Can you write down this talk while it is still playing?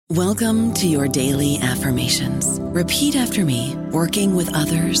Welcome to your daily affirmations. Repeat after me. Working with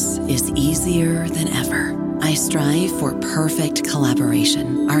others is easier than ever. I strive for perfect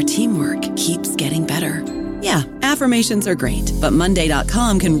collaboration. Our teamwork keeps getting better. Yeah, affirmations are great, but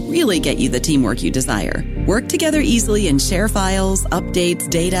Monday.com can really get you the teamwork you desire. Work together easily and share files, updates,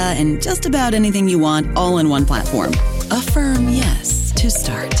 data, and just about anything you want all in one platform. Affirm yes to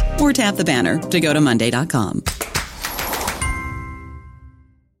start, or tap the banner to go to Monday.com.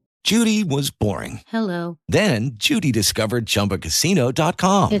 Judy was boring. Hello. Then Judy discovered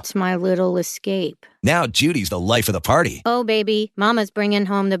ChumbaCasino.com. It's my little escape. Now Judy's the life of the party. Oh, baby, mama's bringing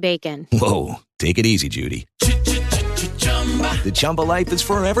home the bacon. Whoa, take it easy, Judy. The Chumba life is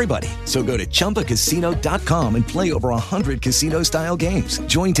for everybody. So go to ChumbaCasino.com and play over 100 casino-style games.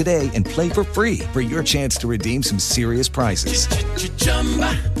 Join today and play for free for your chance to redeem some serious prizes.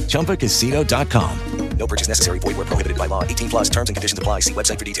 ChumbaCasino.com. No purchase necessary. Void where prohibited by law. 18 plus terms and conditions apply. See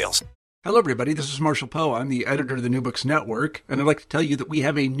website for details. Hello, everybody. This is Marshall Poe. I'm the editor of the New Books Network, and I'd like to tell you that we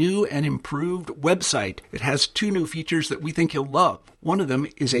have a new and improved website. It has 2 new features that we think you'll love. One of them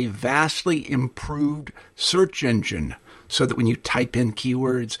is a vastly improved search engine, so that when you type in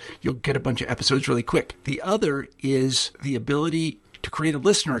keywords, you'll get a bunch of episodes really quick. The other is the ability to create a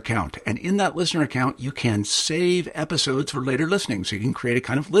listener account. And in that listener account, you can save episodes for later listening. So you can create a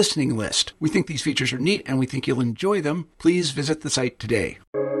kind of listening list. We think these features are neat and we think you'll enjoy them. Please visit the site today.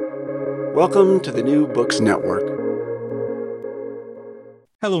 Welcome to the New Books Network.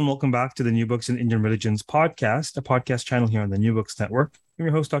 Hello and welcome back to the New Books in Indian Religions podcast, a podcast channel here on the New Books Network. I'm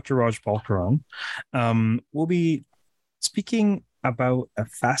your host, Dr. Raj Balkaran. We'll be speaking about a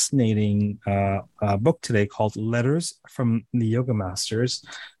fascinating book today called Letters from the Yoga Masters.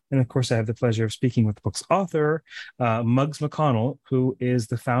 And of course, I have the pleasure of speaking with the book's author, Muggs McConnell, who is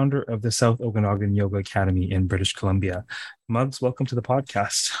the founder of the South Okanagan Yoga Academy in British Columbia. Muggs, welcome to the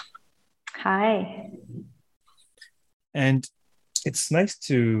podcast. Hi. And it's nice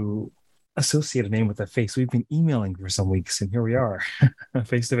to associate a name with a face. We've been emailing for some weeks, and here we are,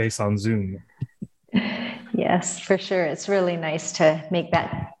 face-to-face on Zoom. Yes, for sure. It's really nice to make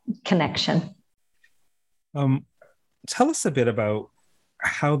that connection. Tell us a bit about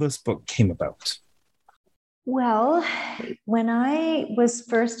how this book came about. Well, when I was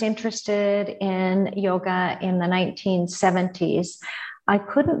first interested in yoga in the 1970s, I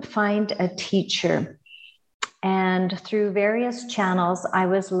couldn't find a teacher. And through various channels, I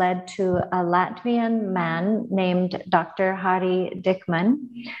was led to a Latvian man named Dr. Hari Dickman,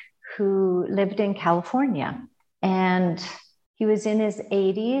 who lived in California. And he was in his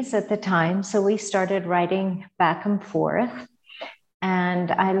 80s at the time. So we started writing back and forth.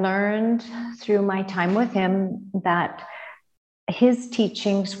 And I learned through my time with him that his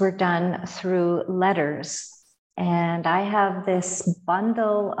teachings were done through letters. And I have this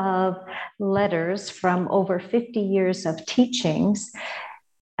bundle of letters from over 50 years of teachings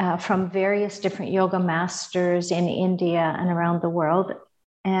from various different yoga masters in India and around the world.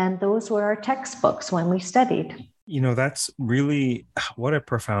 And those were our textbooks when we studied. You know, that's really what a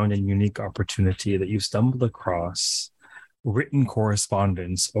profound and unique opportunity that you stumbled across written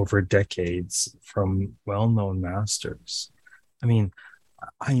correspondence over decades from well-known masters. I mean,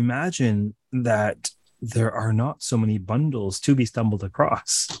 I imagine that there are not so many bundles to be stumbled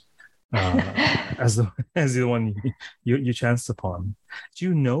across as the one you chanced upon. Do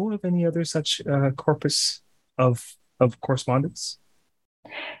you know of any other such corpus of correspondence?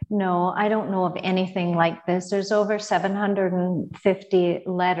 No, I don't know of anything like this. There's over 750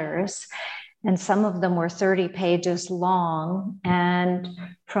 letters, and some of them were 30 pages long, and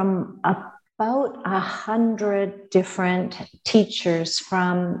from about 100 different teachers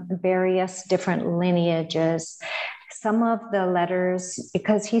from various different lineages. Some of the letters,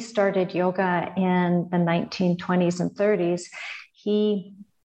 because he started yoga in the 1920s and 30s, he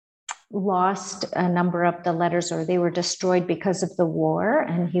lost a number of the letters, or they were destroyed because of the war,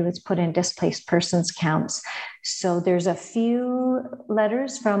 and he was put in displaced persons counts. So there's a few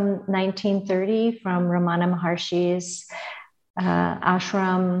letters from 1930 from Ramana Maharshi's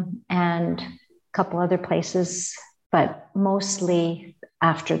ashram and a couple other places, but mostly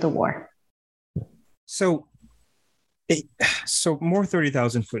after the war. So more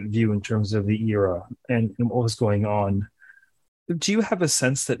 30,000 foot view in terms of the era and what was going on. Do you have a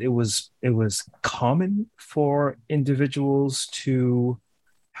sense that it was common for individuals to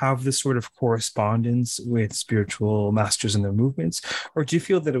have this sort of correspondence with spiritual masters and their movements, or do you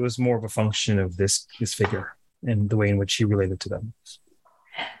feel that it was more of a function of this figure and the way in which he related to them?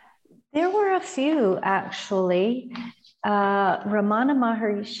 There were a few, actually. Ramana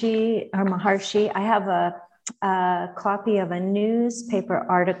Maharshi, I have a a copy of a newspaper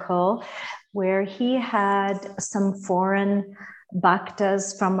article where he had some foreign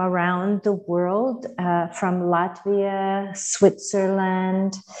bhaktas from around the world, from Latvia,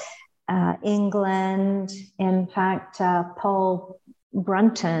 Switzerland, England. In fact, Paul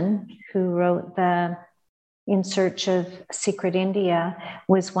Brunton, who wrote the In Search of Secret India,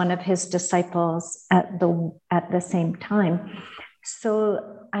 was one of his disciples at the same time.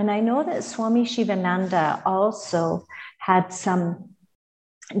 So, and I know that Swami Shivananda also had some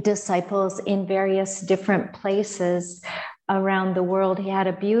disciples in various different places around the world. He had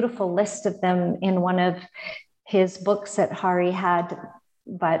a beautiful list of them in one of his books that Hari had,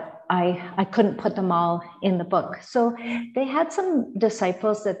 but I couldn't put them all in the book. So they had some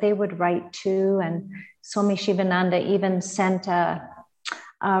disciples that they would write to, and Swami Shivananda even sent a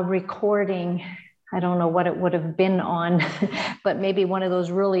recording. I don't know what it would have been on, but maybe one of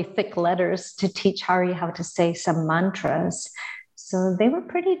those really thick letters to teach Hari how to say some mantras. So they were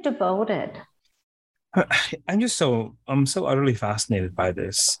pretty devoted. I'm so utterly fascinated by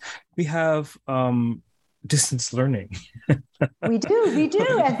this. We have distance learning. We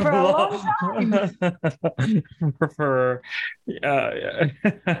do, and for a long time.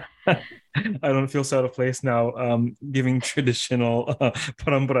 I don't feel so out of place now giving traditional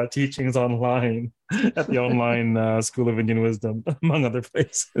Parambara teachings online at the online School of Indian Wisdom, among other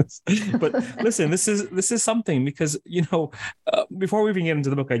places. But listen, this is something, because, before we even get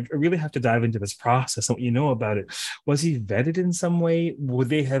into the book, I really have to dive into this process and what you know about it. Was he vetted in some way? Would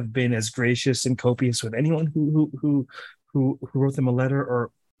they have been as gracious and copious with anyone who wrote them a letter,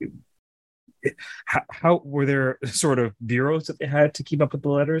 or how were there sort of bureaus that they had to keep up with the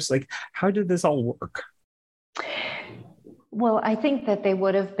letters? Like, how did this all work? Well, I think that they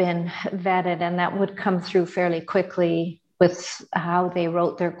would have been vetted, and that would come through fairly quickly with how they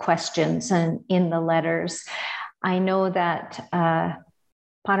wrote their questions and in the letters. I know that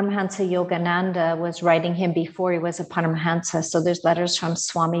Paramhansa Yogananda was writing him before he was a Paramhansa. So there's letters from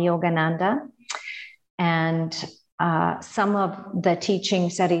Swami Yogananda, and some of the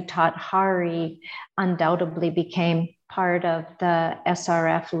teachings that he taught Hari undoubtedly became part of the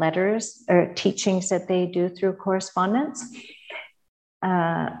SRF letters or teachings that they do through correspondence.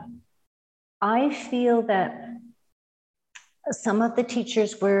 I feel that some of the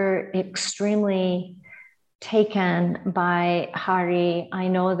teachers were extremely taken by Hari. I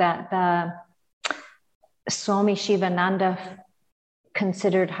know that the Swami Shivananda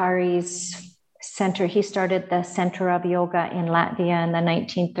considered Hari's center. He started the Center of Yoga in Latvia in the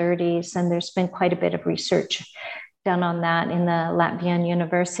 1930s, and there's been quite a bit of research done on that in the Latvian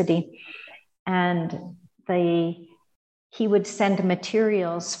University. And he would send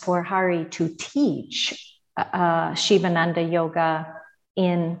materials for Hari to teach Shivananda Yoga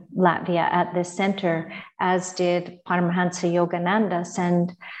in Latvia at this center, as did Paramhansa Yogananda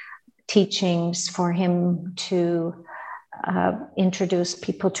send teachings for him to introduce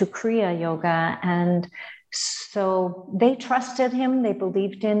people to Kriya Yoga. And so they trusted him, they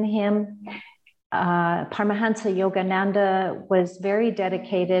believed in him. Paramahansa Yogananda was very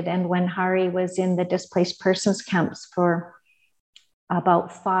dedicated, and when Hari was in the displaced persons camps for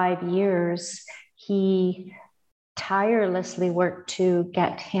about 5 years, he tirelessly worked to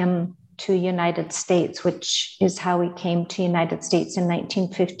get him to United States, which is how he came to United States in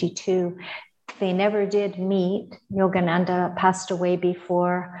 1952. They never did meet. Yogananda passed away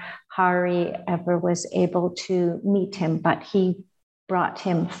before Hari ever was able to meet him, but he brought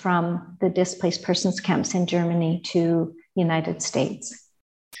him from the displaced persons camps in Germany to United States.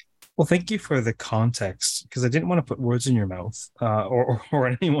 Well, thank you for the context, because I didn't want to put words in your mouth or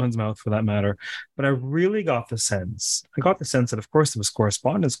in anyone's mouth for that matter. But I really got the sense that, of course, there was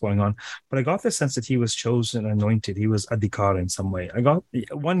correspondence going on, but I got the sense that he was chosen, anointed. He was adhikar in some way.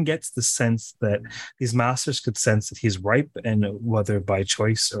 One gets the sense that these masters could sense that he's ripe, and whether by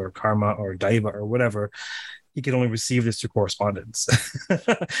choice or karma or daiva or whatever, he could only receive this through correspondence.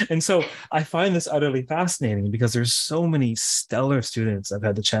 And so I find this utterly fascinating, because there's so many stellar students I've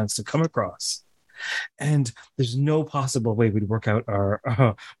had the chance to come across. And there's no possible way we'd work out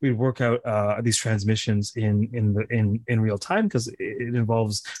these transmissions in real time, because it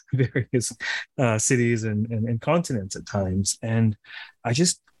involves various cities and continents at times. And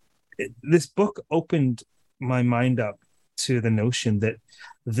this book opened my mind up to the notion that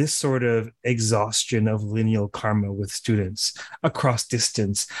this sort of exhaustion of lineal karma with students across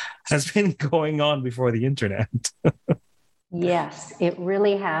distance has been going on before the internet. Yes, it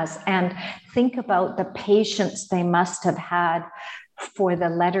really has. And think about the patience they must have had for the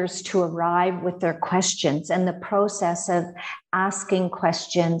letters to arrive with their questions, and the process of asking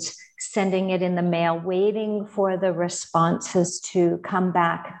questions, sending it in the mail, waiting for the responses to come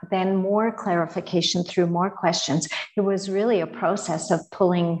back, then more clarification through more questions. It was really a process of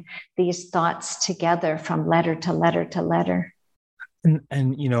pulling these thoughts together from letter to letter to letter. And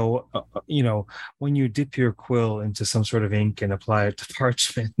when you dip your quill into some sort of ink and apply it to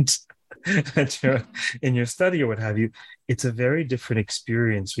parchment in your study or what have you, it's a very different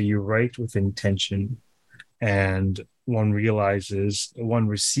experience where you write with intention and one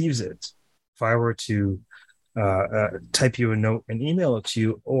receives it. If I were to type you a note and email it to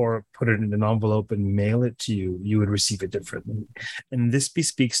you, or put it in an envelope and mail it to you, you would receive it differently. And this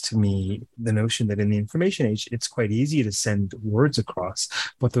bespeaks to me the notion that in the information age, it's quite easy to send words across,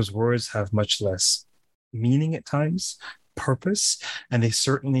 but those words have much less meaning at times, purpose, and they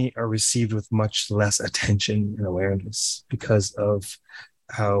certainly are received with much less attention and awareness because of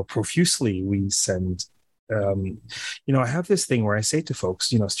how profusely we send. I have this thing where I say to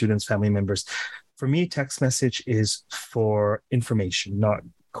folks, students, family members, for me, text message is for information, not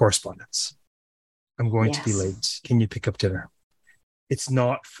correspondence. I'm going to be late. Can you pick up dinner? It's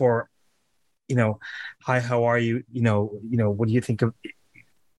not for, hi, how are you? What do you think of,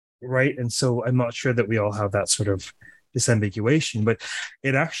 right? And so I'm not sure that we all have that sort of disambiguation, but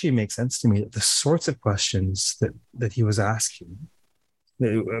it actually makes sense to me that the sorts of questions that he was asking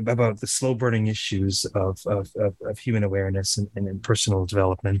about the slow burning issues of human awareness and personal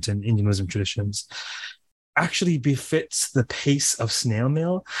development and Indian wisdom traditions actually befits the pace of snail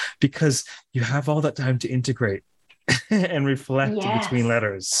mail, because you have all that time to integrate and reflect between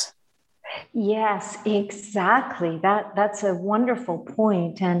letters. Yes, exactly. That's a wonderful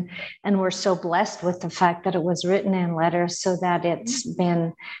point. And we're so blessed with the fact that it was written in letters so that it's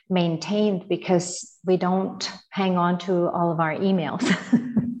been maintained, because we don't hang on to all of our emails.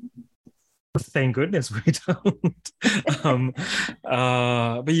 Thank goodness we don't.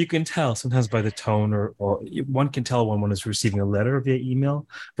 But you can tell sometimes by the tone, or one can tell when one is receiving a letter via email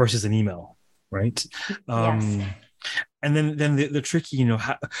versus an email, right? Yes. And then the tricky,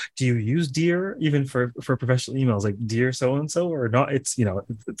 how, do you use dear even for professional emails, like dear so and so, or not? It's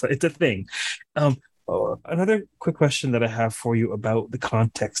it's a thing. Another quick question that I have for you about the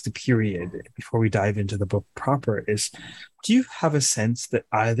context, the period, before we dive into the book proper, is: do you have a sense that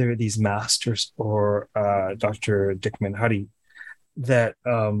either these masters or Dr. Dickman Huddy, that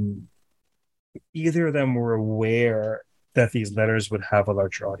either of them were aware that these letters would have a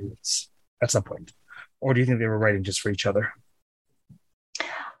larger audience at some point? Or do you think they were writing just for each other?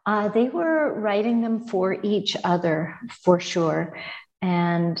 They were writing them for each other, for sure.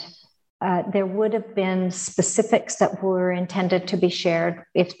 And there would have been specifics that were intended to be shared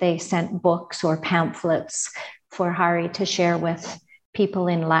if they sent books or pamphlets for Hari to share with people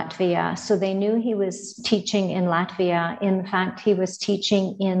in Latvia. So they knew he was teaching in Latvia. In fact, he was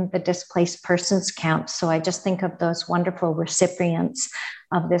teaching in the displaced persons camp. So I just think of those wonderful recipients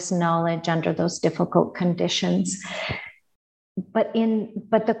of this knowledge under those difficult conditions. But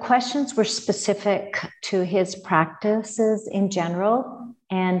the questions were specific to his practices in general.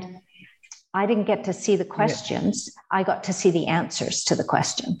 And I didn't get to see the questions. Yeah. I got to see the answers to the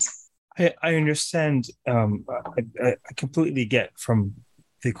questions. I understand. I completely get from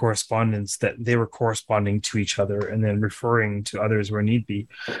the correspondence that they were corresponding to each other and then referring to others where need be.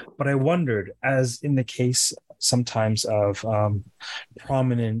 But I wondered, as in the case sometimes of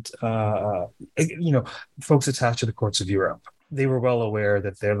prominent, folks attached to the courts of Europe, they were well aware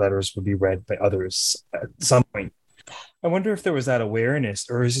that their letters would be read by others at some point. I wonder if there was that awareness,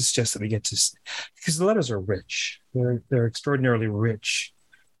 or is this just that we get to, because the letters are rich, they're extraordinarily rich.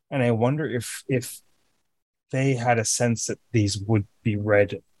 And I wonder if they had a sense that these would be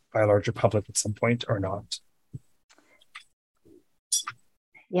read by a larger public at some point or not.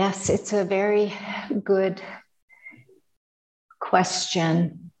 Yes, it's a very good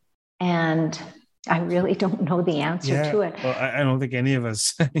question. And I really don't know the answer to it. Well, I don't think any of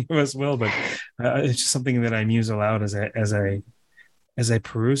us will, but it's just something that I muse aloud as I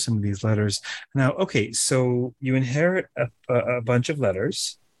peruse some of these letters. Now, okay, so you inherit a bunch of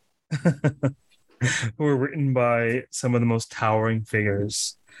letters who were written by some of the most towering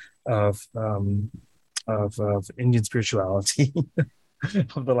figures of Indian spirituality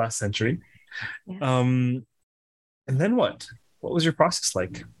of the last century. Yes. And then what? What was your process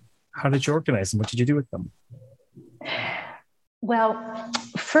like? How did you organize them? What did you do with them? Well,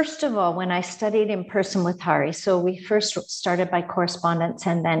 first of all, when I studied in person with Hari, so we first started by correspondence,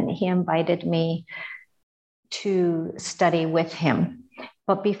 and then he invited me to study with him.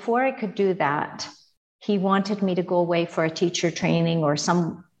 But before I could do that, he wanted me to go away for a teacher training or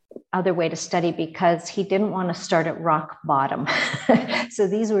some other way to study because he didn't want to start at rock bottom. So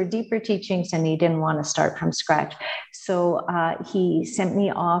these were deeper teachings and he didn't want to start from scratch. So he sent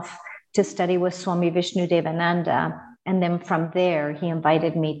me off to study with Swami Vishnu Devananda. And then from there, he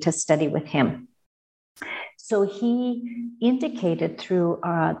invited me to study with him. So he indicated through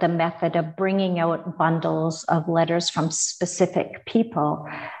the method of bringing out bundles of letters from specific people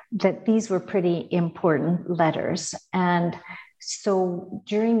that these were pretty important letters. And so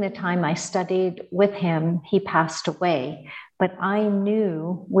during the time I studied with him, he passed away, but I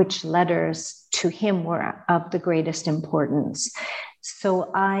knew which letters to him were of the greatest importance.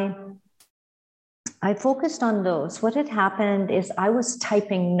 So I focused on those. What had happened is I was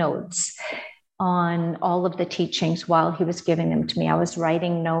typing notes on all of the teachings while he was giving them to me. I was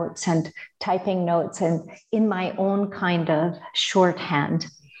writing notes and typing notes and in my own kind of shorthand.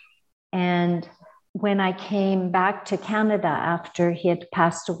 And when I came back to Canada after he had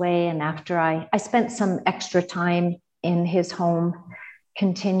passed away and after I spent some extra time in his home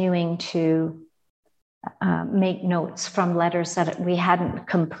continuing to make notes from letters that we hadn't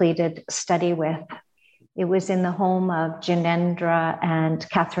completed study with. It was in the home of Janendra and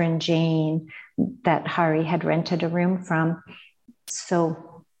Catherine Jane that Hari had rented a room from.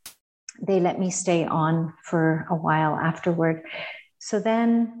 So they let me stay on for a while afterward. So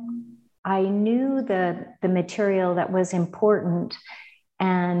then I knew the material that was important,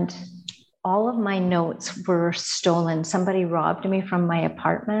 and all of my notes were stolen. Somebody robbed me from my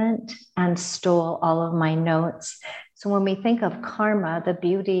apartment and stole all of my notes. So when we think of karma, the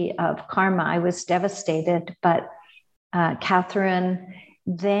beauty of karma, I was devastated, but Catherine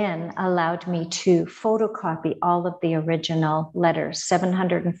then allowed me to photocopy all of the original letters,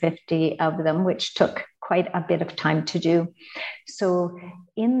 750 of them, which took quite a bit of time to do. So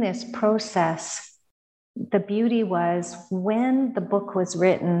in this process, the beauty was when the book was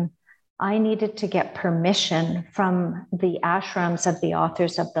written, I needed to get permission from the ashrams of the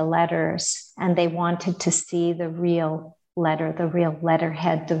authors of the letters, and they wanted to see the real letter, the real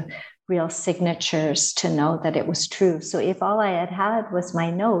letterhead, the real signatures to know that it was true. So if all I had was my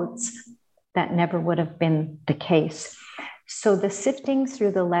notes, that never would have been the case. So the sifting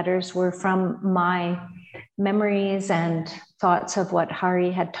through the letters were from my memories and thoughts of what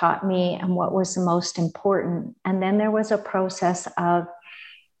Hari had taught me and what was the most important. And then there was a process of,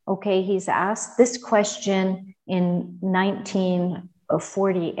 okay, he's asked this question in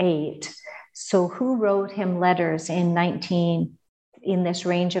 1948. So who wrote him letters in this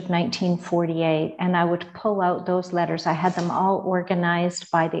range of 1948? And I would pull out those letters. I had them all organized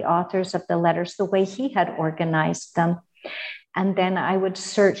by the authors of the letters the way he had organized them. And then I would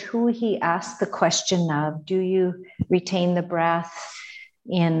search who he asked the question of. Do you retain the breath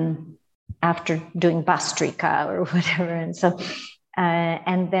after doing Bastrika or whatever? And so,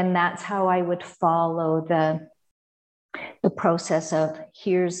 and then that's how I would follow the process of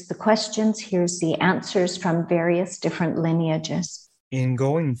here's the questions, here's the answers from various different lineages. In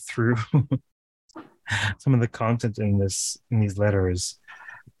going through some of the content in these letters,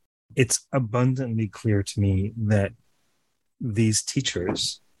 it's abundantly clear to me that these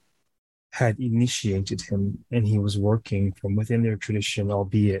teachers had initiated him and he was working from within their tradition,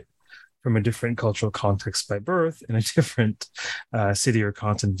 albeit from a different cultural context by birth in a different city or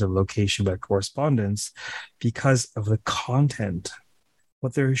continent or location by correspondence, because of the content.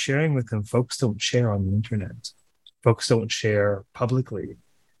 What they're sharing with him, folks don't share on the internet. Folks don't share publicly.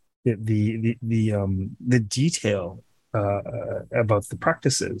 The detail about the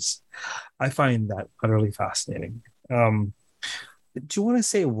practices, I find that utterly fascinating. Do you want to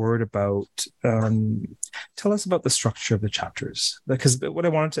say a word about, tell us about the structure of the chapters? Because what I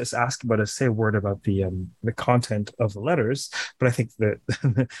wanted to ask about is say a word about the content of the letters, but I think that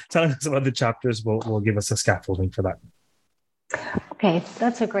telling us about the chapters will give us a scaffolding for that. Okay,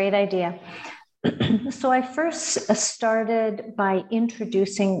 that's a great idea. So I first started by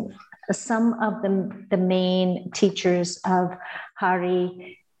introducing some of the main teachers of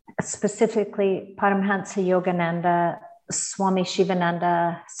Hari, specifically Paramhansa Yogananda, Swami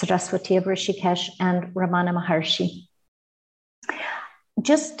Shivananda, Saraswati of Rishikesh, and Ramana Maharshi,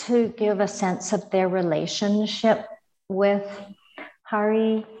 just to give a sense of their relationship with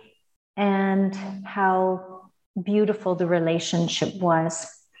Hari and how beautiful the relationship was.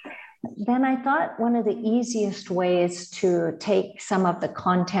 Then I thought one of the easiest ways to take some of the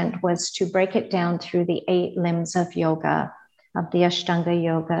content was to break it down through the 8 limbs of yoga, of the Ashtanga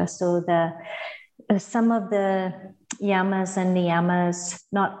yoga. So some of the yamas and niyamas,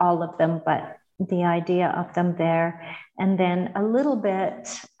 not all of them, but the idea of them there. And then a little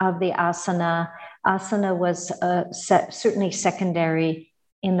bit of the asana. Asana was certainly secondary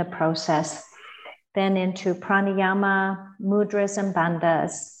in the process. Then into pranayama, mudras and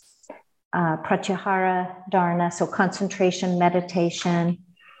bandhas, pratyahara dharana, so concentration, meditation,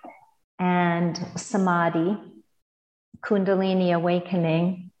 and samadhi, kundalini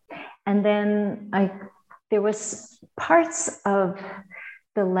awakening. And then there was parts of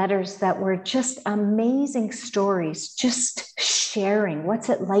the letters that were just amazing stories, just sharing what's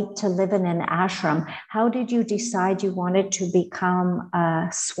it like to live in an ashram. How did you decide you wanted to become a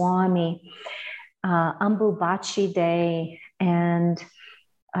Swami? Ambubachi Day and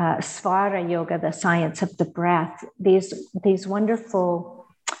Svara Yoga, the science of the breath. These wonderful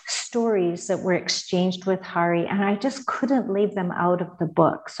stories that were exchanged with Hari, and I just couldn't leave them out of the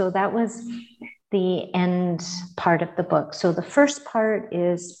book. So that was the end part of the book. So the first part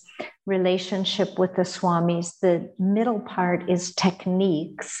is relationship with the Swamis. The middle part is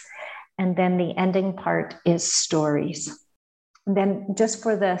techniques. And then the ending part is stories. And then just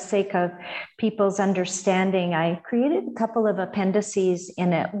for the sake of people's understanding, I created a couple of appendices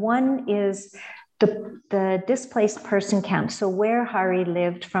in it. One is the displaced person camp. So where Hari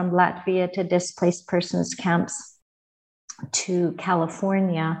lived, from Latvia to displaced persons camps to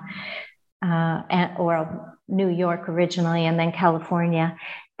California, or New York originally, and then California.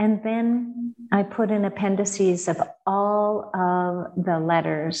 And then I put in appendices of all of the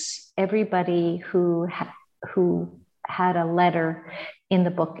letters, everybody who had a letter in the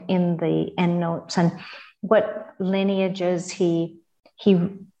book, in the endnotes, and what lineages he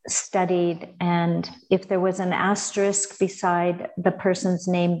studied. And if there was an asterisk beside the person's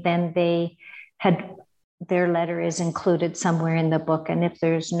name, then their letter is included somewhere in the book. And if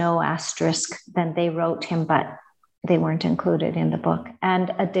there's no asterisk, then they wrote him, but they weren't included in the book.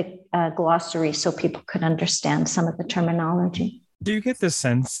 And a glossary so people could understand some of the terminology. Do you get the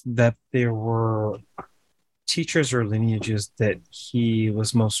sense that there were teachers or lineages that he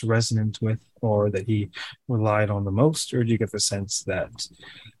was most resonant with, or that he relied on the most? Or do you get the sense that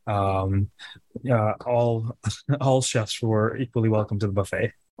all chefs were equally welcome to the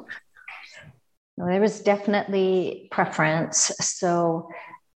buffet? There was definitely preference. So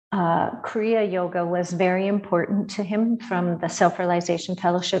Kriya Yoga was very important to him from the Self-Realization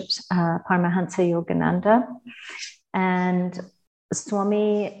Fellowships, Paramahansa Yogananda. And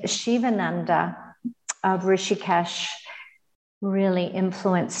Swami Shivananda of Rishikesh really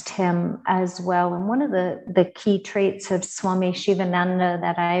influenced him as well. And one of the key traits of Swami Shivananda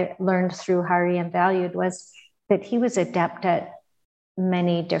that I learned through Hari and valued was that he was adept at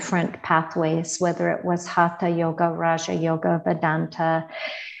many different pathways, whether it was Hatha Yoga, Raja Yoga, Vedanta.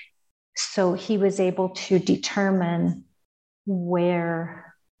 So he was able to determine where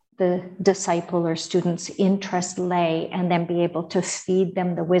the disciple or student's interest lay, and then be able to feed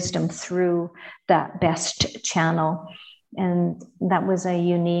them the wisdom through that best channel. And that was a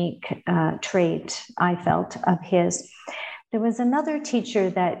unique trait, I felt, of his. There was another teacher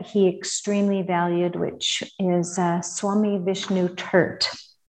that he extremely valued, which is Swami Vishnu Tirth.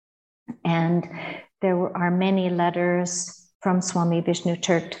 And there are many letters from Swami Vishnu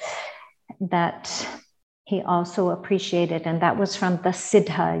Tirth that he also appreciated, and that was from the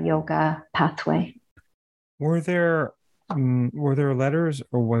Siddha Yoga pathway. Were there letters,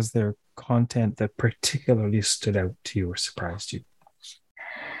 or was there content that particularly stood out to you or surprised you?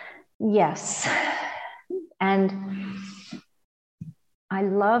 Yes. And I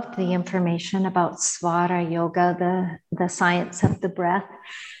loved the information about Svara Yoga, the science of the breath.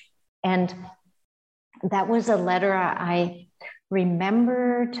 And that was a letter I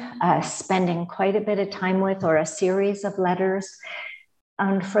remembered spending quite a bit of time with, or a series of letters.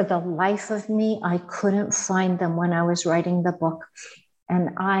 And for the life of me, I couldn't find them when I was writing the book. And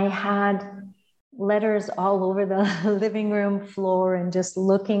I had letters all over the living room floor and just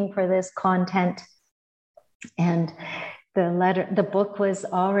looking for this content. And the book was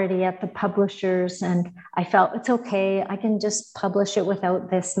already at the publishers, and I felt it's okay, I can just publish it without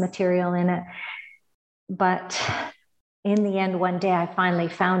this material in it. But in the end, one day I finally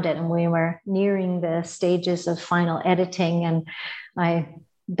found it, and we were nearing the stages of final editing, and I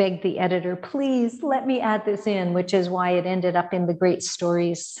begged the editor, please let me add this in, which is why it ended up in the great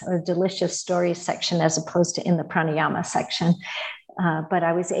stories or delicious stories section as opposed to in the pranayama section. But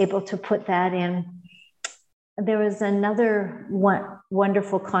I was able to put that in. There was another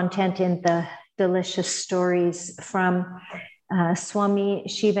wonderful content in the delicious stories from Swami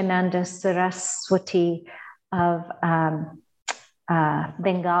Shivananda Saraswati of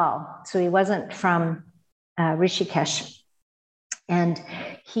Bengal. So he wasn't from Rishikesh. And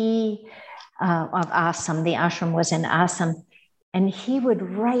he, of Assam, the ashram was in Assam, and he would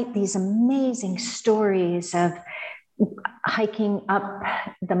write these amazing stories of hiking up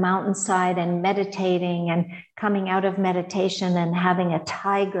the mountainside and meditating and coming out of meditation and having a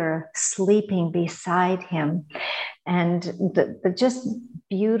tiger sleeping beside him. And the just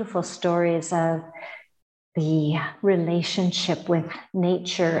beautiful stories of the relationship with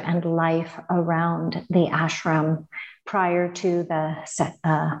nature and life around the ashram prior to the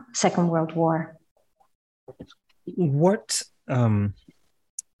Second World War. What, how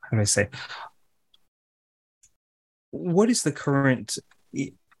do I say? What is the current,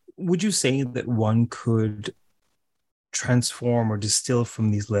 would you say that one could transform or distill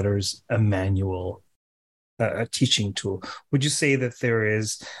from these letters a manual, a teaching tool? Would you say that there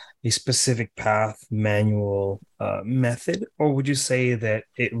is a specific path, manual, method, or would you say that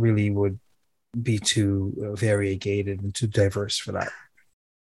it really would be too variegated and too diverse for that?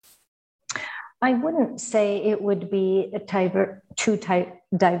 I wouldn't say it would be too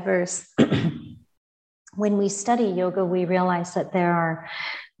diverse. When we study yoga, we realize that there are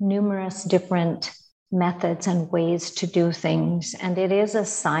numerous different methods and ways to do things, and it is a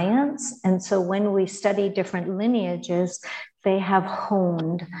science. And so when we study different lineages, they have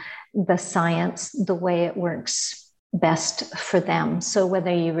honed the science the way it works best for them. So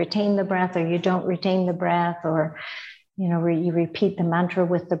whether you retain the breath or you don't retain the breath, or you repeat the mantra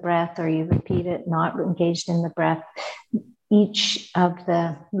with the breath, or you repeat it not engaged in the breath, each of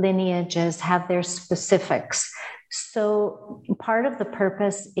the lineages have their specifics. So part of the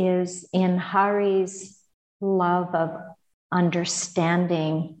purpose is in Hari's love of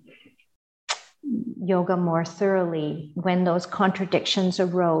understanding yoga more thoroughly. When those contradictions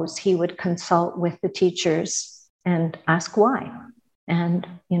arose, he would consult with the teachers and ask why. And,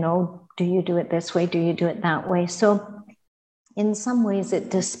 do you do it this way? Do you do it that way? So in some ways it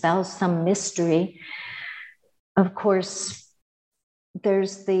dispels some mystery. Of course,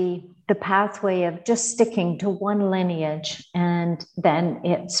 there's the pathway of just sticking to one lineage, and then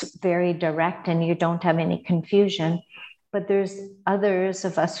it's very direct and you don't have any confusion. But there's others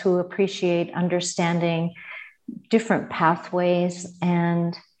of us who appreciate understanding different pathways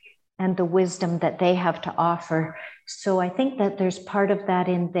and the wisdom that they have to offer. So I think that there's part of that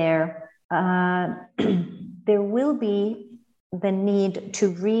in there. There will be the need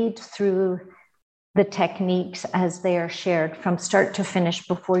to read through the techniques as they are shared from start to finish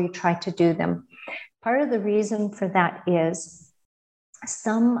before you try to do them. Part of the reason for that is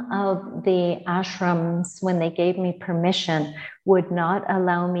some of the ashrams, when they gave me permission, would not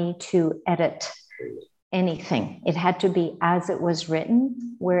allow me to edit anything. It had to be as it was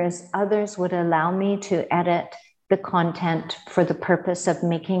written, whereas others would allow me to edit the content for the purpose of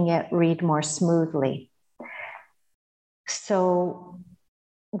making it read more smoothly. So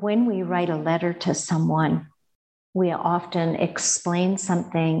when we write a letter to someone, we often explain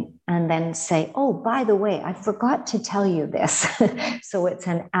something and then say, oh, by the way, I forgot to tell you this. So it's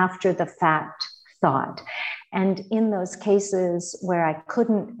an after the fact thought. And in those cases where I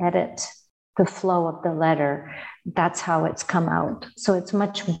couldn't edit the flow of the letter, that's how it's come out. So it's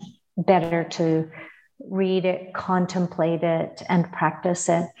much better to read it, contemplate it, and practice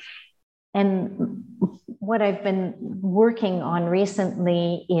it. And what I've been working on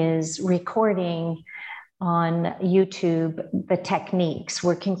recently is recording on YouTube the techniques,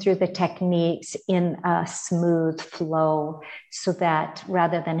 working through the techniques in a smooth flow, so that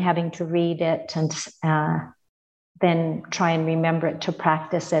rather than having to read it and then try and remember it to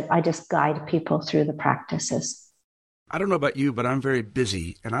practice it, I just guide people through the practices. I don't know about you, but I'm very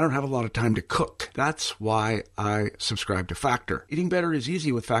busy and I don't have a lot of time to cook. That's why I subscribe to Factor. Eating better is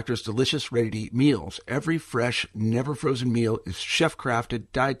easy with Factor's delicious, ready-to-eat meals. Every fresh, never frozen meal is chef-crafted,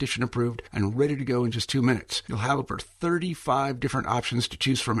 dietitian approved, and ready to go in just 2 minutes. You'll have over 35 different options to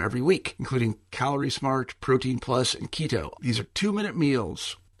choose from every week, including Calorie Smart, Protein Plus, and Keto. These are 2-minute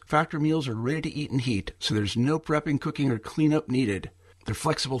meals. Factor meals are ready to eat and heat, so there's no prepping, cooking, or cleanup needed. They're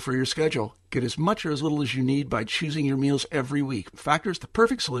flexible for your schedule. Get as much or as little as you need by choosing your meals every week. Factor is the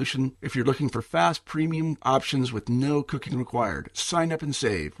perfect solution if you're looking for fast, premium options with no cooking required. Sign up and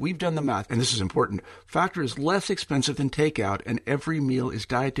save. We've done the math, and this is important. Factor is less expensive than takeout, and every meal is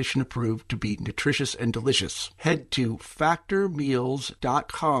dietitian approved to be nutritious and delicious. Head to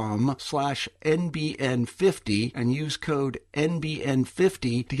factormeals.com/NBN50 and use code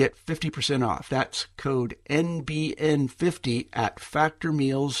NBN50 to get 50% off. That's code NBN50 at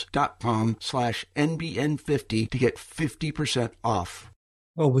factormeals.com/NBN50 to get 50% off.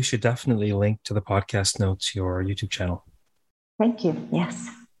 Well, we should definitely link to the podcast notes, your YouTube channel. Thank you. Yes.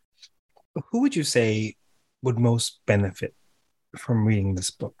 Who would you say would most benefit from reading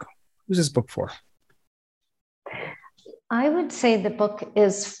this book? Who's this book for? I would say the book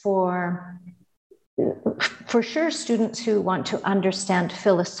is for for sure, students who want to understand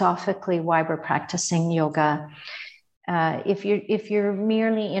philosophically why we're practicing yoga, if you're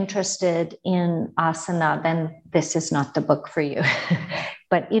merely interested in asana, then this is not the book for you.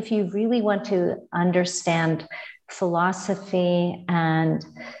 But if you really want to understand philosophy and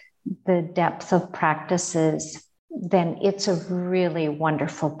the depth of practices, then it's a really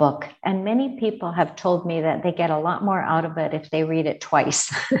wonderful book. And many people have told me that they get a lot more out of it if they read it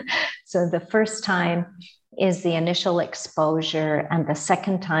twice. So the first time is the initial exposure, and the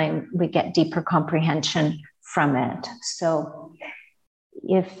second time we get deeper comprehension from it. So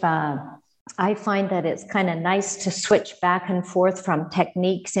if I find that it's kind of nice to switch back and forth from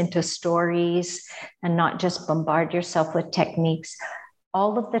techniques into stories and not just bombard yourself with techniques.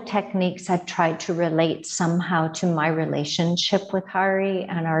 All of the techniques I've tried to relate somehow to my relationship with Hari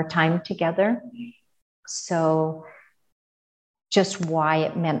and our time together. So just why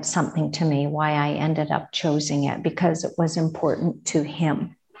it meant something to me, why I ended up choosing it, because it was important to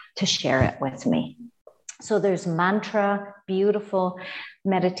him to share it with me. So there's mantra, beautiful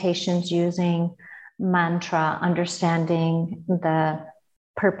meditations using mantra, understanding the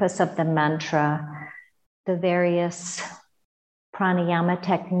purpose of the mantra, the various pranayama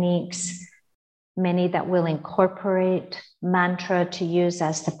techniques, many that will incorporate mantra to use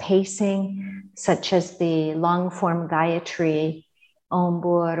as the pacing, such as the long form Gayatri, Om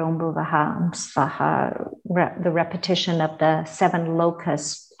Bhur, Om Bhuvaha, Om Svaha, the repetition of the 7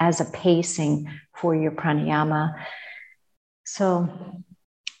 lokas as a pacing for your pranayama. So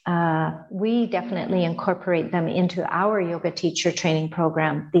we definitely incorporate them into our yoga teacher training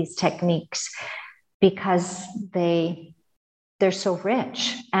program, these techniques, because they're so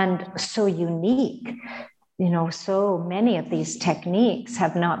rich and so unique. So many of these techniques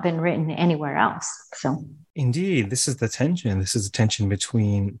have not been written anywhere else. So indeed, this is the tension. This is the tension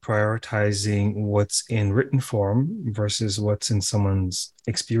between prioritizing what's in written form versus what's in someone's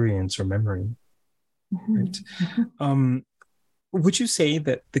experience or memory. Mm-hmm. Right? Mm-hmm. Would you say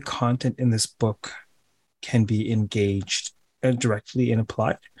that the content in this book can be engaged directly and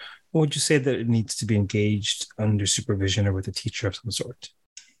applied? Or would you say that it needs to be engaged under supervision or with a teacher of some sort?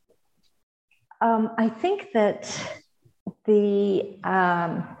 I think that the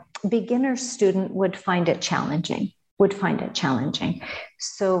beginner student would find it challenging.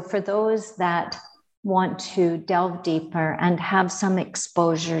 So for those that want to delve deeper and have some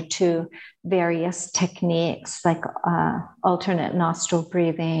exposure to various techniques like alternate nostril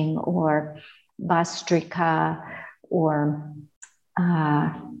breathing or Bhastrika or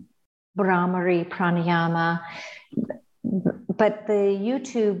Bhramari pranayama, but the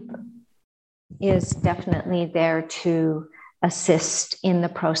YouTube is definitely there to assist in the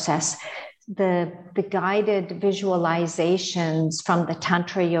process. The guided visualizations from the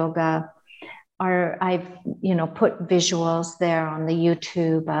Tantra Yoga I've put visuals there on the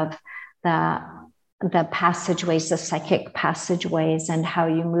YouTube of the passageways, the psychic passageways, and how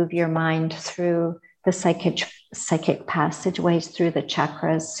you move your mind through the psychic passageways through the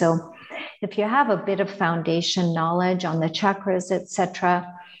chakras. So if you have a bit of foundation knowledge on the chakras,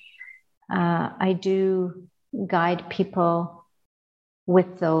 etc., I do guide people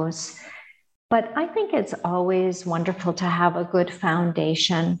with those. But I think it's always wonderful to have a good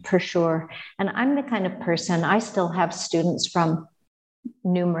foundation, for sure. And I'm the kind of person, I still have students from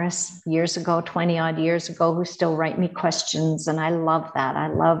numerous years ago, 20 odd years ago, who still write me questions. And I love that. I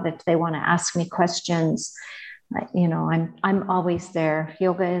love if they want to ask me questions. I'm always there.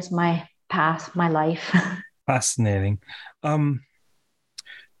 Yoga is my path, my life. Fascinating.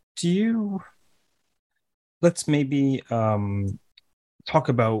 Let's maybe talk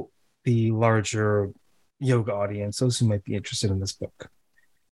about the larger yoga audience, those who might be interested in this book.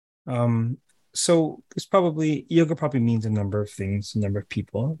 So yoga probably means a number of things, a number of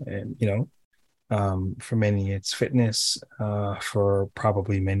people. And, for many, it's fitness. For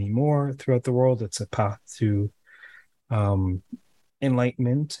probably many more throughout the world, it's a path to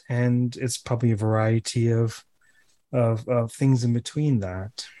enlightenment. And it's probably a variety of things in between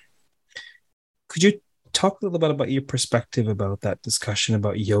that. Could you talk a little bit about your perspective about that discussion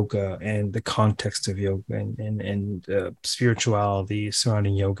about yoga and the context of yoga and spirituality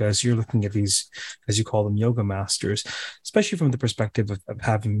surrounding yoga as you're looking at these, as you call them, yoga masters, especially from the perspective of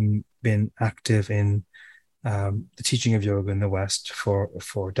having been active in the teaching of yoga in the West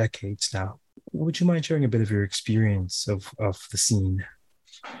for decades now? Would you mind sharing a bit of your experience of the scene?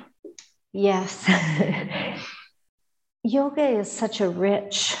 Yes. Yoga is such a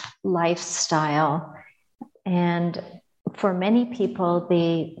rich lifestyle. And for many people,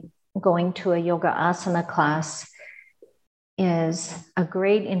 going to a yoga asana class is a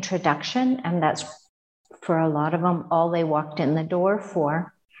great introduction, and that's for a lot of them, all they walked in the door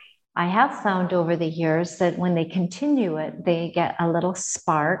for. I have found over the years that when they continue it, they get a little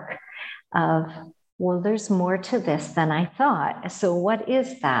spark of, well, there's more to this than I thought. So what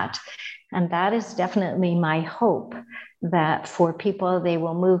is that? And that is definitely my hope, that for people, they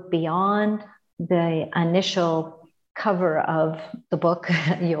will move beyond the initial cover of the book,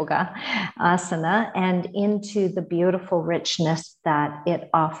 Yoga Asana, and into the beautiful richness that it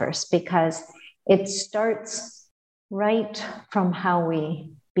offers, because it starts right from how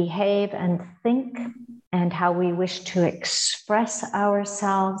we behave and think and how we wish to express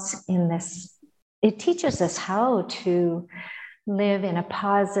ourselves in this. It teaches us how to live in a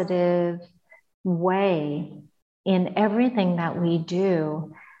positive way in everything that we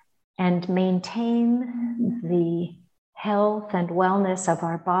do and maintain the health and wellness of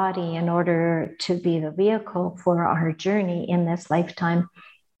our body in order to be the vehicle for our journey in this lifetime.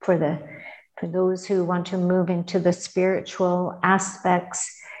 For those who want to move into the spiritual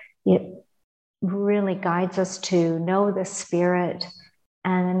aspects, it really guides us to know the spirit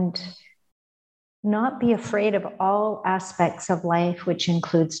and not be afraid of all aspects of life, which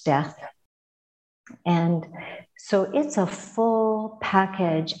includes death. And so it's a full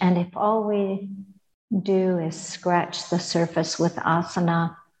package. And if all we do is scratch the surface with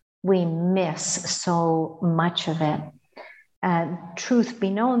asana, we miss so much of it. Truth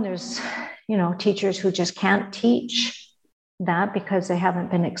be known, there's, teachers who just can't teach that because they haven't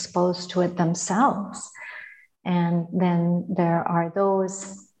been exposed to it themselves. And then there are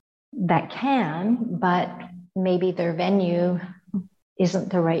those that can, but maybe their venue isn't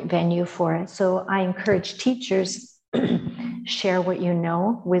the right venue for it. So I encourage teachers, share what you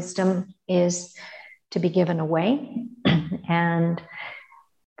know. Wisdom is to be given away. And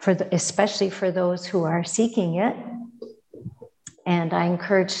especially for those who are seeking it. And I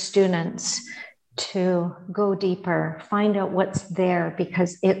encourage students to go deeper, find out what's there,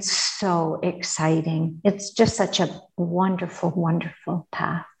 because it's so exciting. It's just such a wonderful, wonderful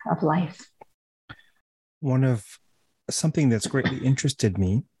path of life. Something that's greatly interested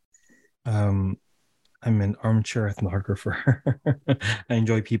me. I'm an armchair ethnographer. I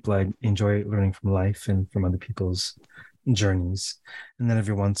enjoy people. I enjoy learning from life and from other people's journeys. And then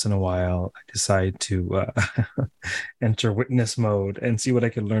every once in a while, I decide to enter witness mode and see what I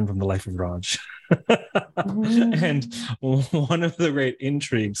can learn from the life of Raj. And one of the great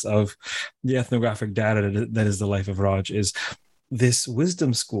intrigues of the ethnographic data that is the life of Raj is this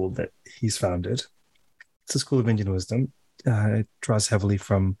wisdom school that he's founded. It's a school of Indian wisdom. It draws heavily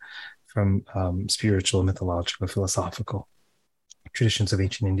from spiritual, mythological, philosophical traditions of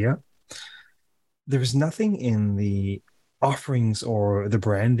ancient India. There's nothing in the offerings or the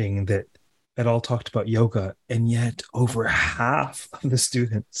branding that at all talked about yoga, and yet over half of the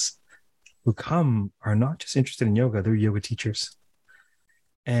students who come are not just interested in yoga, they're yoga teachers.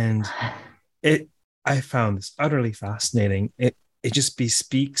 And I found this utterly fascinating. It just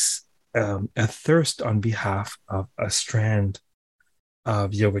bespeaks a thirst on behalf of a strand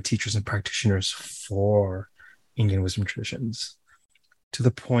of yoga teachers and practitioners for Indian wisdom traditions, to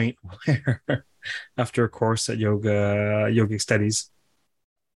the point where after a course at yogic studies,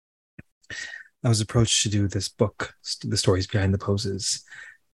 I was approached to do this book, The Stories Behind the Poses.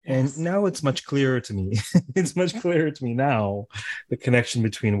 And now it's much clearer to me. It's much clearer to me now, the connection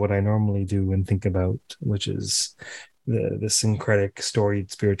between what I normally do and think about, which is the syncretic,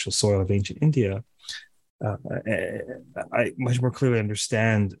 storied spiritual soil of ancient India. I much more clearly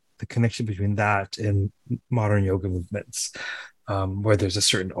understand the connection between that and modern yoga movements, where there's a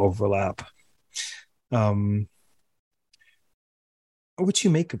certain overlap. What do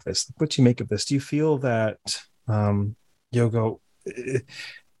you make of this? Do you feel that yoga?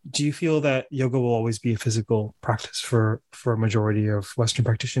 Do you feel that yoga will always be a physical practice for a majority of Western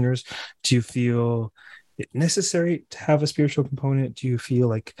practitioners? Do you feel it necessary to have a spiritual component? Do you feel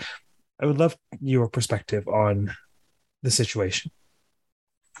like, I would love your perspective on the situation.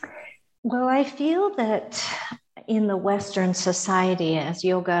 Well, I feel that in the Western society, as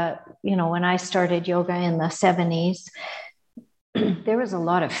yoga, when I started yoga in the 70s, there was a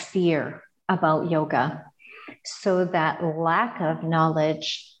lot of fear about yoga. So that lack of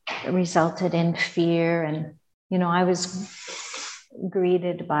knowledge resulted in fear. And, I was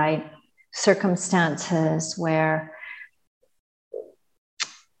greeted by circumstances where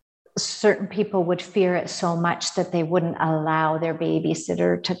certain people would fear it so much that they wouldn't allow their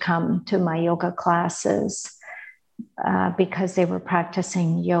babysitter to come to my yoga classes because they were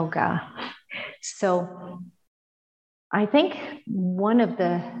practicing yoga. So I think one of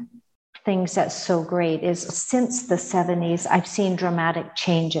the things that's so great is since the 70s, I've seen dramatic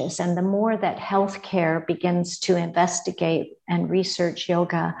changes. And the more that healthcare begins to investigate and research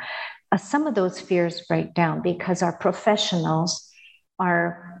yoga, some of those fears break down because our professionals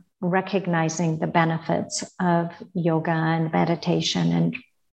are recognizing the benefits of yoga and meditation and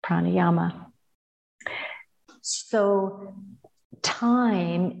pranayama. So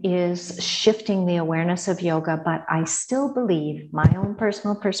time is shifting the awareness of yoga, but I still believe, my own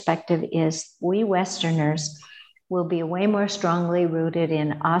personal perspective is, we Westerners will be way more strongly rooted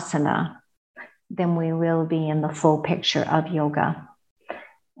in asana than we will be in the full picture of yoga.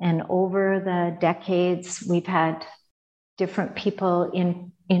 And over the decades, we've had different people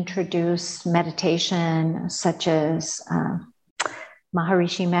introduce meditation, such as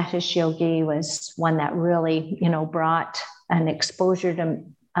Maharishi Mahesh Yogi was one that really, brought an exposure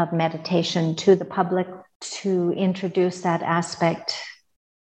of meditation to the public, to introduce that aspect.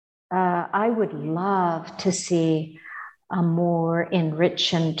 I would love to see a more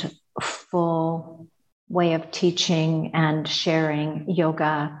enriched and full way of teaching and sharing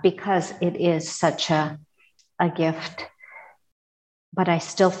yoga, because it is such a gift. But I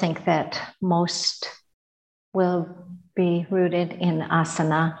still think that most will be rooted in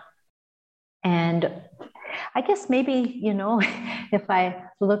asana. And I guess maybe, if I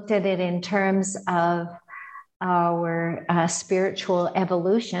looked at it in terms of our spiritual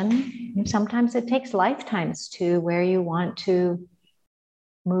evolution, sometimes it takes lifetimes to where you want to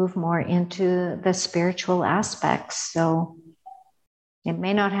move more into the spiritual aspects. So it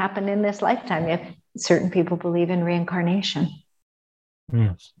may not happen in this lifetime if certain people believe in reincarnation.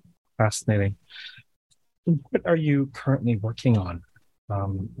 Fascinating. What are you currently working on?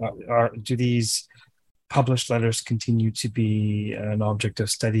 Do these published letters continue to be an object of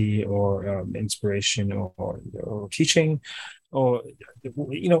study or inspiration or teaching? Or,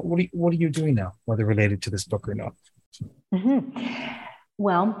 what are you doing now, whether related to this book or not? Mm-hmm.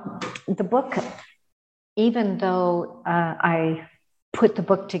 Well, the book, even though I put the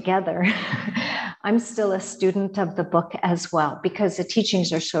book together, I'm still a student of the book as well, because the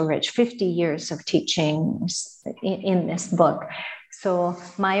teachings are so rich, 50 years of teachings in this book. So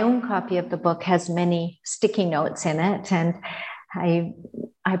my own copy of the book has many sticky notes in it, and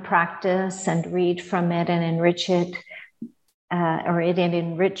I practice and read from it and enrich it, or it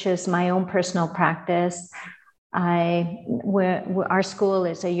enriches my own personal practice. Our school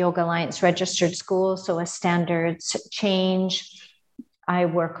is a Yoga Alliance registered school, so as standards change, I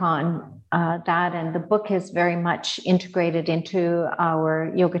work on that, and the book is very much integrated into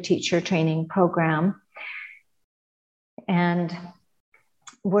our yoga teacher training program. And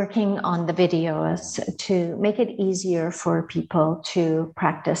working on the videos to make it easier for people to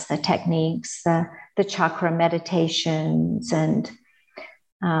practice the techniques, the chakra meditations and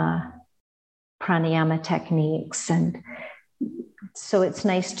pranayama techniques. And so it's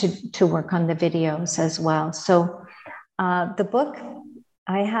nice to work on the videos as well. So the book,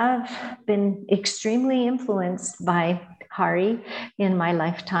 I have been extremely influenced by Hari in my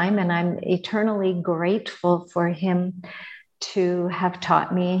lifetime, and I'm eternally grateful for him to have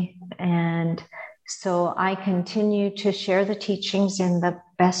taught me. And so I continue to share the teachings in the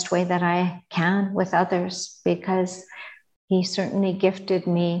best way that I can with others, because he certainly gifted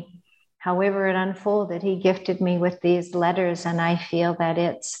me, however it unfolded, he gifted me with these letters, and I feel that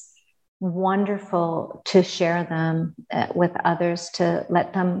it's wonderful to share them with others, to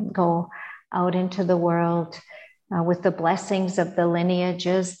let them go out into the world with the blessings of the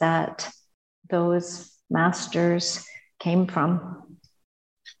lineages that those masters came from.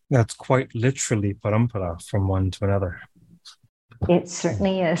 That's quite literally parampara, from one to another. It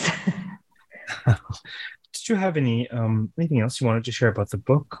certainly is. Did you have anything else you wanted to share about the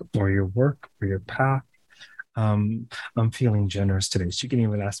book or your work or your path? I'm feeling generous today, so you can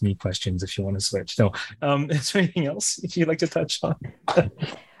even ask me questions if you want to switch. No, is there anything else you'd like to touch on?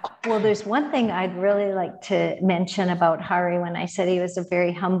 Well, there's one thing I'd really like to mention about Hari. When I said he was a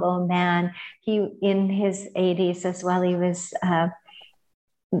very humble man, he, in his 80s as well, he was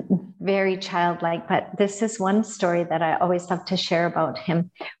very childlike. But this is one story that I always love to share about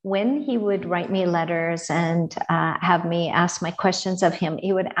him. When he would write me letters and have me ask my questions of him,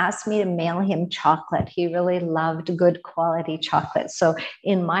 he would ask me to mail him chocolate. He really loved good quality chocolate. So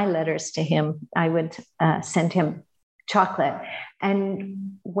in my letters to him, I would send him chocolate.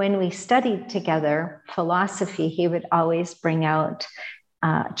 And when we studied together philosophy, he would always bring out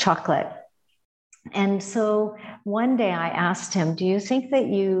chocolate. And so one day I asked him, do you think that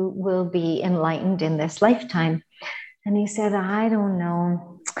you will be enlightened in this lifetime? And he said, I don't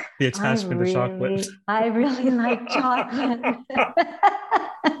know. The attachment to chocolate. I really like chocolate.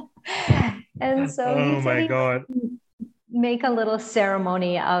 And so oh my God. Make a little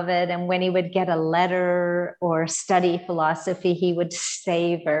ceremony of it. And when he would get a letter or study philosophy, he would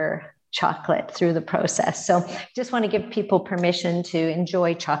savor chocolate through the process. So just want to give people permission to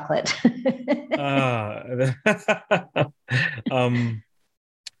enjoy chocolate.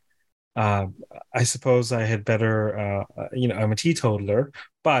 I suppose I had better, I'm a teetotaler,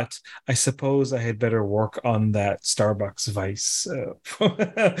 but I suppose I had better work on that Starbucks vice,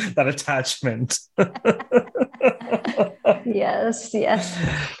 that attachment. Yes.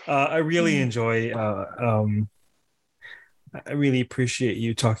 I really enjoy, I really appreciate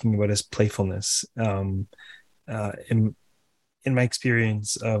you talking about his playfulness. In my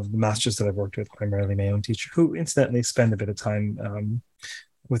experience of the masters that I've worked with, primarily my own teacher, who incidentally spent a bit of time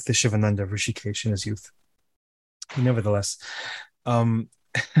with the Shivananda of Rishikesh in his youth. Nevertheless, I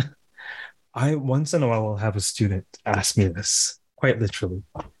once in a while will have a student ask me this, quite literally.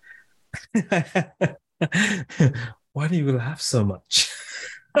 Why do you laugh so much?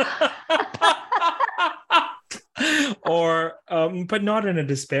 Or but not in a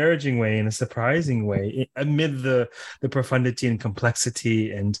disparaging way, in a surprising way, amid the profundity and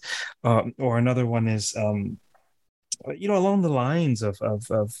complexity. And or another one is along the lines of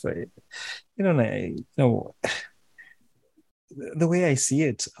the way I see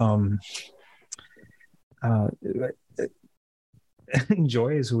it,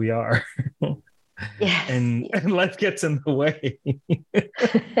 joy is who we are. Yes, and life gets in the way.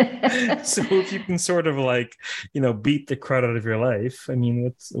 So if you can sort of beat the crud out of your life, I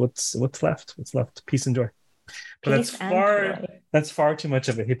mean, what's left? What's left? Peace and joy. But that's far too much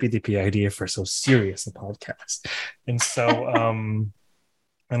of a hippy dippy idea for so serious a podcast. And so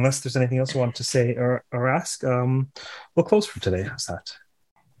unless there's anything else you want to say or ask, we'll close for today. How's that?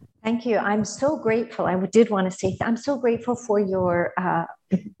 Thank you. I'm so grateful. I did want to say I'm so grateful for your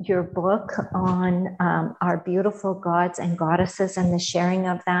book on our beautiful gods and goddesses and the sharing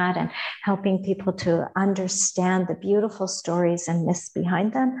of that and helping people to understand the beautiful stories and myths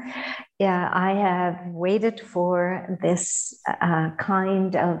behind them. Yeah, I have waited for this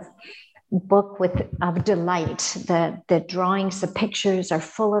kind of book of delight. The drawings, the pictures are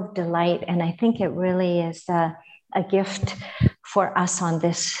full of delight, and I think it really is a gift for us on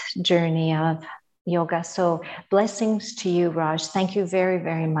this journey of yoga. So blessings to you, Raj. Thank you very,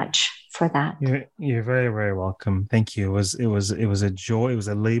 very much for that. You're very, very welcome. Thank you. It was a joy. It was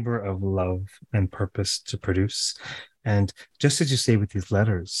a labor of love and purpose to produce. And just as you say with these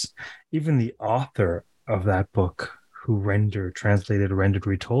letters, even the author of that book who translated,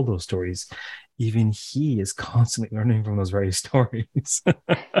 retold those stories, even he is constantly learning from those very stories.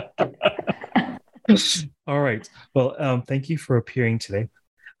 All right. Well, thank you for appearing today.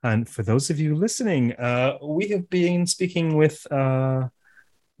 And for those of you listening, we have been speaking with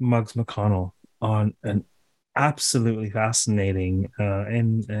Muggs McConnell on an absolutely fascinating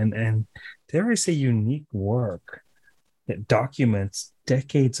and dare I say unique work that documents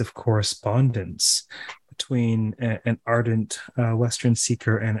decades of correspondence between an ardent Western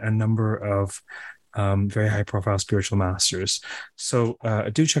seeker and a number of very high-profile spiritual masters. So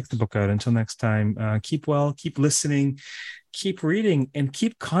do check the book out. Until next time, keep well, keep listening, keep reading, and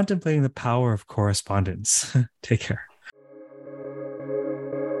keep contemplating the power of correspondence. Take care.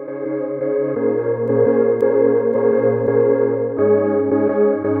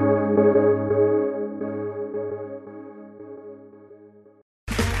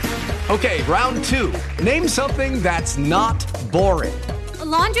 Okay, round two. Name something that's not boring. A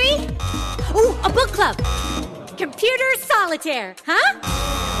laundry? Ooh, a book club. Computer solitaire, huh?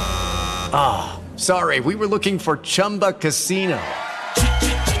 Ah, oh, sorry, we were looking for Chumba Casino.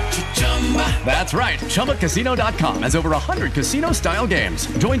 That's right, ChumbaCasino.com has over 100 casino-style games.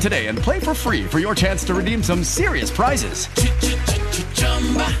 Join today and play for free for your chance to redeem some serious prizes.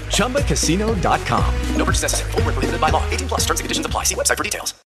 ChumbaCasino.com. No purchase necessary. Void where prohibited by law. 18+ terms and conditions apply. See website for details.